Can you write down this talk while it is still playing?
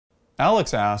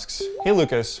Alex asks, hey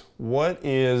Lucas, what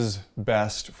is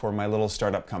best for my little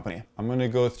startup company? I'm going to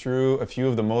go through a few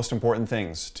of the most important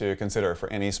things to consider for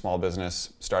any small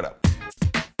business startup.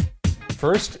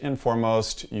 First and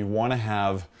foremost, you want to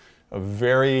have a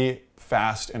very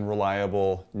fast and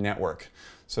reliable network.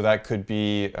 So that could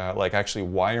be like actually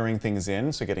wiring things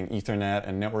in, so getting Ethernet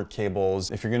and network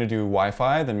cables. If you're going to do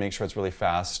Wi-Fi, then make sure it's really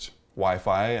fast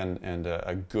Wi-Fi and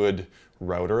a good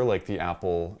router like the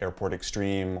Apple Airport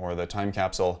Extreme or the Time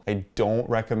Capsule. I don't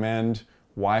recommend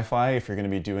Wi-Fi if you're going to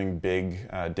be doing big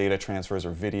data transfers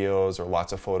or videos or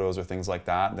lots of photos or things like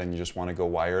that. Then you just want to go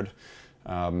wired.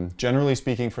 Generally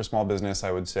speaking, for small business,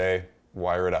 I would say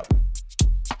wire it up.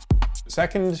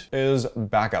 Second is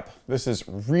backup. This is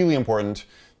really important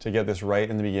to get this right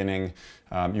in the beginning.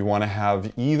 You want to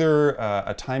have either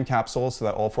a time capsule so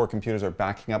that all 4 computers are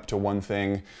backing up to one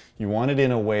thing. You want it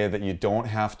in a way that you don't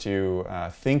have to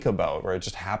think about, where it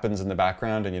just happens in the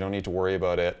background and you don't need to worry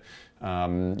about it.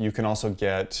 You can also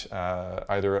get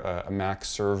either a Mac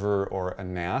server or a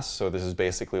NAS. So this is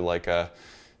basically like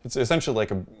it's essentially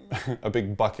like a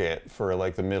big bucket for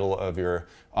like the middle of your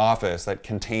office that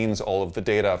contains all of the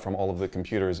data from all of the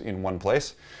computers in one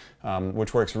place,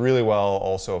 which works really well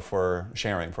also for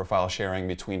sharing, for file sharing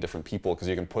between different people, because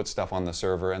you can put stuff on the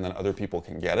server and then other people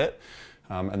can get it,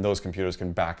 and those computers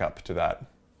can back up to that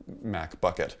Mac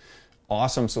bucket.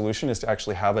 Awesome solution is to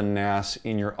actually have a NAS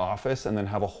in your office and then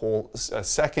have a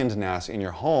second NAS in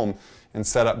your home and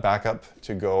set up backup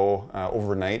to go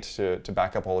overnight to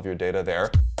back up all of your data there.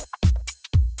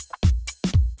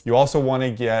 You also want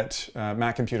to get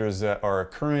Mac computers that are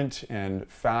current and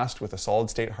fast with a solid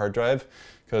state hard drive,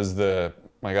 because the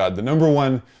number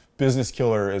one business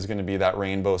killer is going to be that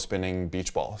rainbow spinning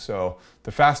beach ball. So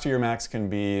the faster your Macs can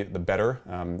be, the better.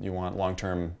 You want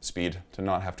long-term speed to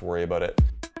not have to worry about it.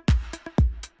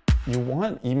 You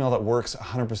want email that works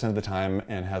 100% of the time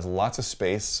and has lots of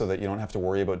space so that you don't have to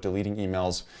worry about deleting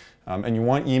emails. And you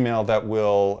want email that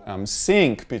will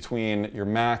sync between your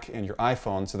Mac and your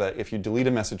iPhone, so that if you delete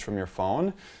a message from your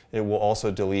phone, it will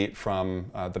also delete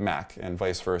from the Mac and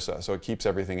vice versa. So it keeps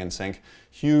everything in sync.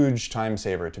 Huge time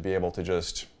saver to be able to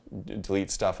just delete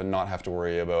stuff and not have to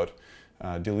worry about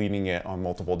deleting it on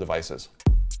multiple devices.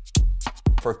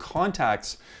 For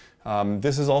contacts,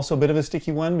 this is also a bit of a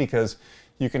sticky one, because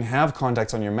you can have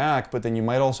contacts on your Mac, but then you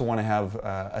might also want to have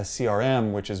a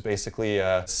CRM, which is basically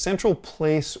a central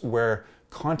place where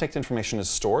contact information is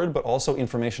stored, but also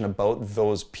information about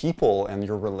those people and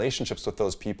your relationships with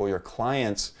those people, your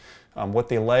clients, what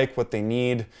they like, what they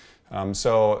need.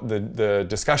 So the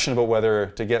discussion about whether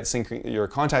to get your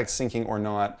contacts syncing or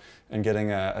not and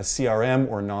getting a CRM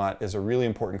or not is a really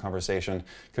important conversation,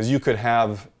 because you could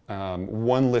have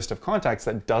one list of contacts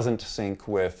that doesn't sync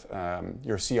with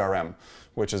your CRM,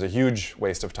 which is a huge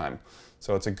waste of time.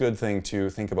 So it's a good thing to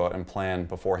think about and plan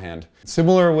beforehand.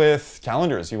 Similar with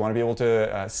calendars, you want to be able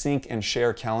to sync and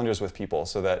share calendars with people,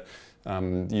 so that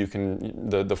you can,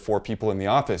 the 4 people in the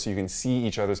office, you can see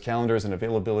each other's calendars and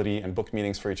availability and book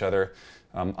meetings for each other.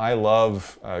 I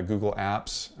love Google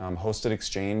Apps. Hosted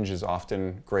Exchange is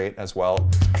often great as well.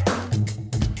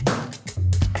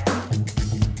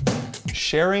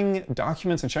 Sharing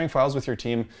documents and sharing files with your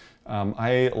team.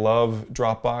 I love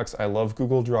Dropbox. I love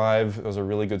Google Drive. Those are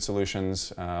really good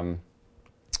solutions.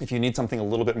 If you need something a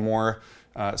little bit more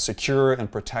secure and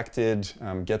protected,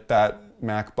 get that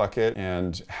Mac bucket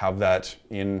and have that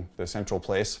in the central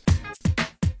place.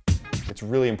 It's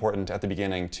really important at the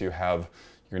beginning to have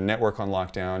your network on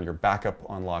lockdown, your backup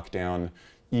on lockdown,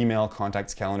 email,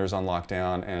 contacts, calendars on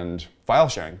lockdown, and file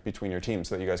sharing between your teams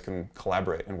so that you guys can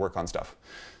collaborate and work on stuff.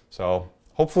 So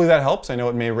hopefully that helps. I know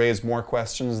it may raise more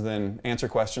questions than answer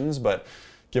questions, but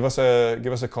give us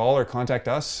a call or contact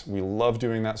us. We love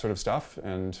doing that sort of stuff,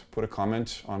 and put a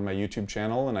comment on my YouTube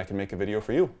channel and I can make a video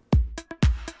for you.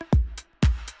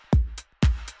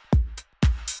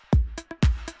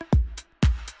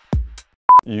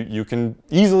 You can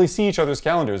easily see each other's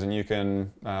calendars, and you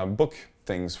can book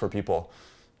things for people.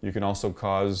 You can also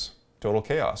cause total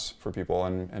chaos for people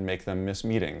and make them miss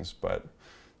meetings, but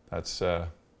that's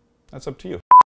up to you.